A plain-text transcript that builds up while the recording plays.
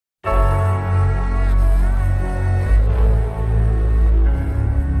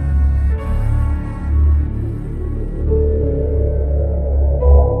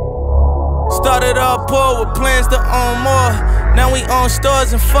to own more. Now we own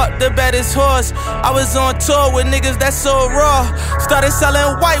stores and fuck the baddest horse. I was on tour with niggas that's so raw. Started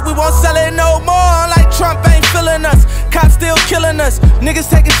selling white, we won't sell it no more. Like Trump ain't feeling us, cops still killing us. Niggas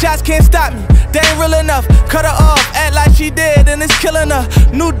taking shots, can't stop me, they ain't real enough. Cut her off, act like she dead and it's killing her.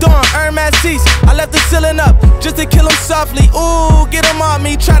 New dawn, Hermes seats, I left the ceiling up just to kill him softly. Ooh, get him on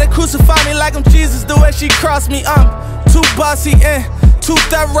me, try to crucify me like I'm Jesus. The way she crossed me, I'm too bossy and too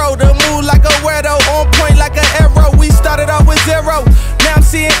thorough to move like a weirdo, on point like an arrow. We started off with zero, now I'm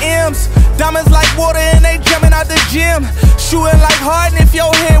seeing M's. Diamonds like water and they jumping out the gym. Shooting like Harden if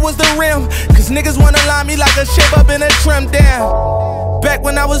your head was the rim. Cause niggas wanna line me like a shape up in a trim down. Back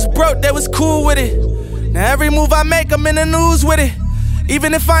when I was broke, they was cool with it. Now every move I make, I'm in the news with it.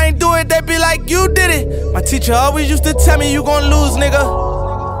 Even if I ain't do it, they be like, you did it. My teacher always used to tell me, you gon' lose, nigga.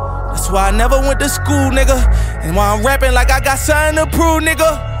 That's why I never went to school, nigga. And why I'm rapping like I got something to prove,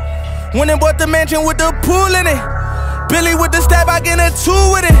 nigga. Went and bought the mansion with the pool in it. Billy with the stab, I get a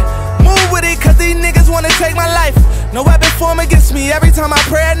two with it. Move with it, cause these niggas wanna take my life. No weapon form against me every time I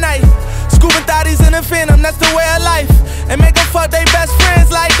pray at night. Scooping thotties in the phantom, that's the way of life. And make them fuck they best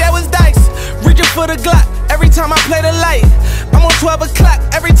friends like that was dice. Reaching for the Glock every time I play the light. I'm on 12 o'clock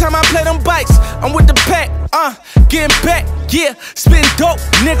every time I play them bikes. I'm with the pack, getting back, yeah. Spitting dope,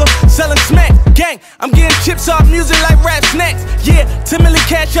 nigga, selling smack, gang. I'm getting chips off music like rap snacks, yeah. 10 million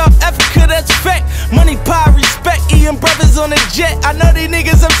cash off Africa, that's a fact. Money, power, respect, Ian brothers on the jet. I know these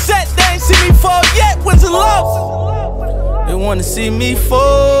niggas upset, they ain't see me fall yet. Wins and loss, they wanna see me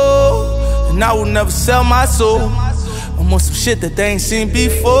fall, and I will never sell my soul. I'm on some shit that they ain't seen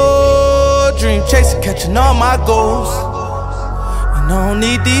before. Dream chasing, catching all my goals. And I don't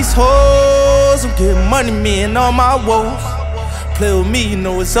need these hoes, I'm getting money, me and all my woes. Play with me, you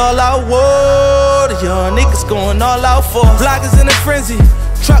know it's all I want. The young niggas going all out for us. Bloggers in a frenzy,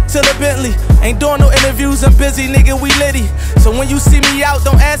 truck to the Bentley. Ain't doing no interviews, I'm busy, nigga, we litty. So when you see me out,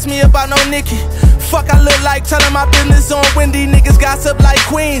 don't ask me about no Nicki. Fuck I look like, telling my business on Wendy. Niggas gossip like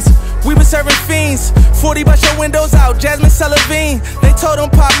queens, we been serving fiends. 40 bust your windows out, Jasmine Sullivan. They told them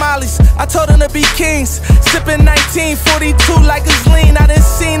pop mollies, I told them to be kings. Sipping 1942 like it's lean. I done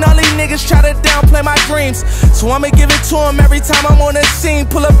seen all these niggas try to downplay my dreams, so I'ma give it to them every time I'm on the scene.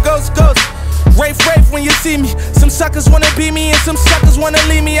 Pull up ghost, ghost, Rafe, when you see me. Some suckers wanna be me and some suckers wanna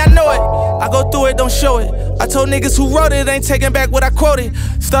leave me, I know it. I go through it, don't show it. I told niggas who wrote it, ain't taking back what I quoted.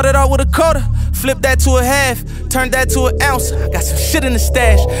 Started out with a quarter, flipped that to a half, turned that to an ounce. I got some shit in the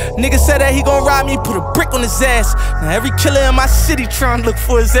stash. Nigga said that he gon' rob me, put a brick on his ass. Now every killer in my city tryna look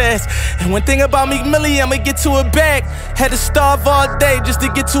for his ass. And one thing about Meek Millie, I'ma get to a bag. Had to starve all day just to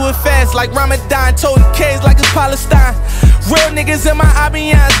get to it fast. Like Ramadan, toting K's like it's Palestine. Real niggas in my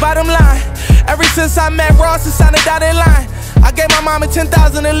IBNs, bottom line. Ever since I met Ross and signed a dotted line, I gave my mama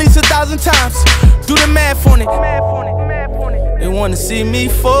 10,000 at least 1,000 times. Do the math on it. They wanna see me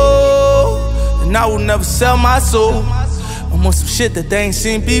fall, and I will never sell my soul. I'm on some shit that they ain't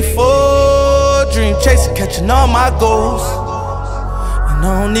seen before. Dream chasing, catching all my goals. And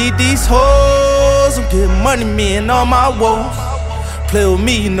I don't need these hoes, I'm getting money, me and all my woes. Play with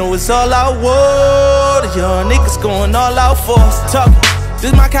me, you know it's all I want. The young niggas going all out for us. Talking,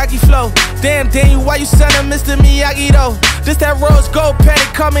 this my cocky flow. Damn, Daniel, why you sending Mr. Miyagi though? This that rose gold patty,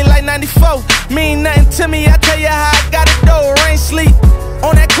 call me like 94. Mean nothing to me, I tell you how I got it though. Rain, sleep,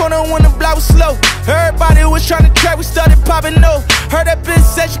 on that corner when the block was slow. Everybody was trying to track, we started popping no. Heard that bitch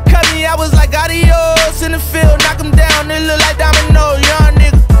said she cut me, I was like adios. In the field, knock them down, they look like dominoes. Young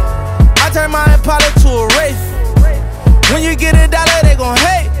nigga, I turned my Impala to a Wraith. When you get $1, they gon'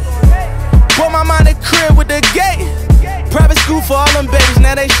 hate. Put my mind in crib with the gate. Private school for all them babies,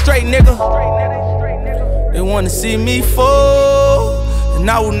 now they straight, nigga. They wanna see me fall, and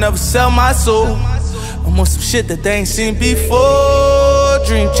I will never sell my soul. I'm on some shit that they ain't seen before.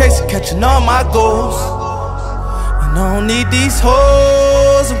 Dream chasing, catching all my goals. And I don't need these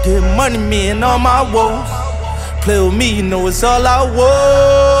hoes, I'm getting money, me and all my woes. Play with me, you know it's all I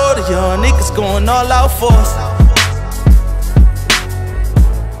want. The young niggas going all out for us.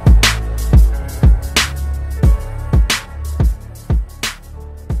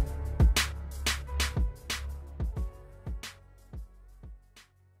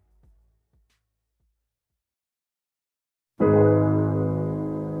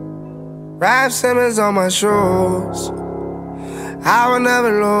 Rap Simmons on my shoes. I will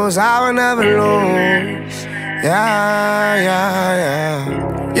never lose, I will never lose. Yeah, yeah,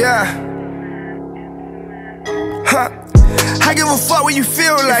 yeah. Yeah. Huh. I I give a fuck what you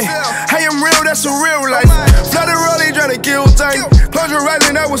feel like. I am real, that's a real life. Flooded rolling, tryna kill time. Close your eyes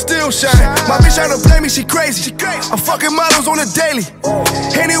and I will still shine. My bitch tryna play me, she crazy. I'm fucking models on the daily.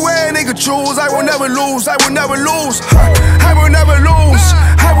 Anywhere a nigga choose, I will never lose. I will never lose. I will never lose.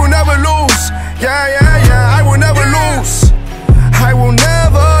 I will never lose. Yeah, yeah, yeah. I will never lose. I will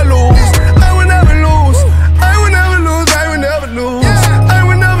never lose. I will never lose. I will never lose. I will never lose. I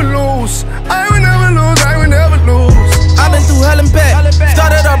will never lose. I will never lose. I will never lose. I've been through hell and back.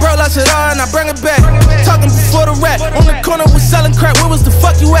 Started out broke, lost it all, and I bring it back. Talking before the rap. On the corner was selling crap. Where was the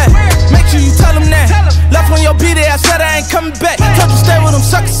fuck you at? Make sure you tell them that. Left when your B there, I said I ain't coming back. Told you stay with them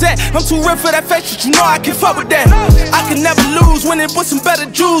suckers at. I'm too real for that fake shit, you know I can fuck with that. I can never lose when it was some better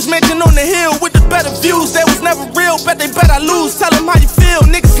Jews. Mansion on the hill with the better views. They was never real, bet they bet I lose. Tell them how you feel.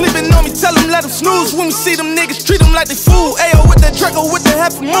 Niggas sleeping on me, tell them let them snooze. When we see them niggas, treat them like they fool. Ayo with that Draco with the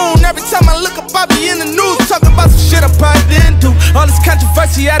half moon. Every time I look up, I be in the news. Talking about some shit I probably didn't do. All this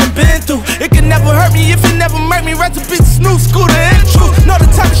controversy I done been through. It can never hurt me if it never make me. Rest in peace, Snoop, Scooter, and Truth. Know the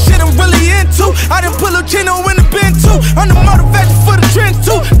type of shit I'm really into. I done put Lucino in the bin too. I'm the motivation for the trend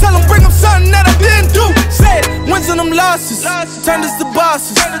too. Tell them bring them something that I didn't do. Say it, wins and them losses turned us to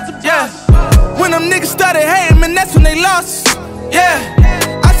bosses. Yeah. When them niggas started hating, man, that's when they lost us. Yeah.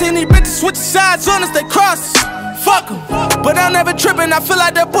 I seen these bitches switch sides on us, they cross us. Fuck 'em, but I'm never tripping. I feel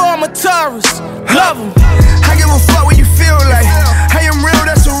like that boy, I'm a tourist. Love 'em. I give a fuck what you feel like. I am real,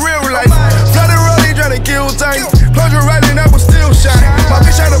 that's a real life. Flooded rolling, tryna kill time. Close your eyes and I will still shine. My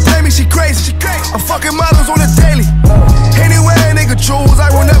bitch tryna play me, she crazy. I'm fucking models on the daily. Anywhere a nigga choose, I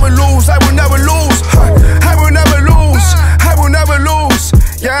will never lose. I will never lose. I will never lose. I will never lose.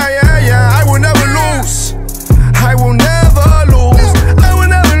 Yeah, yeah, yeah. I will never lose. I will never lose. I will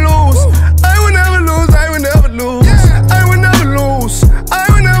never lose. I will never lose. I will never lose. I will never lose. I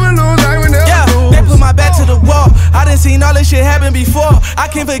will never lose. I will never lose. They put my back to the wall. I done seen all this shit happen before. I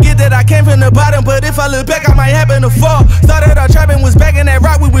can't forget that I came from the bottom, but if I look back, I might happen to fall. Started out trapping, was back in that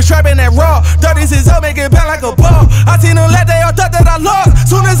rock, we was trapping that raw. 30s is up, make it bounce like a ball. I seen them let, they all thought that I lost.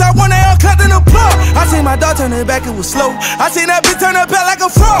 Soon as I won, they all clapped in applause. I seen my dog turn it back, it was slow. I seen that bitch turn her back like a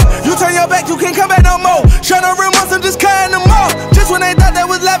frog. You turn your back, you can't come back no more. Show no real monster, just cutting them off. Just when they thought they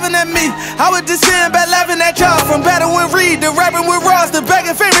was laughing at me, I was just sitting back laughing at y'all. From battle with Reed to rapping with Ross, the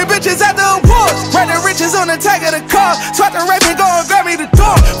begging favorite bitches at the awards. Right the riches on the tag of the car. Swat the rape and go and grab me the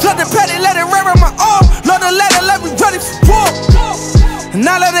door. Flood the patty, let it rap on my arm. Load the ladder, let me ready for war. And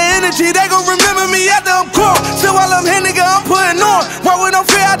all of the energy, they gon' remember me after I'm gone. Still while I'm here, nigga, I'm putting on. Why with no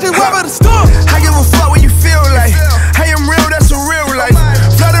fear, I just weather the storm. I give a fuck what you feel like. I am real, that's a real life.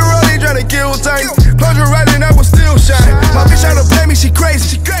 Flooded rolling, tryna kill time. Close your eyes and I will still shine. My bitch tryna play me, she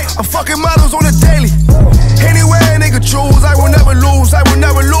crazy. I'm fucking models on the daily. Anywhere a nigga choose, I will never lose. I will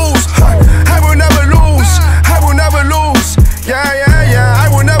never lose.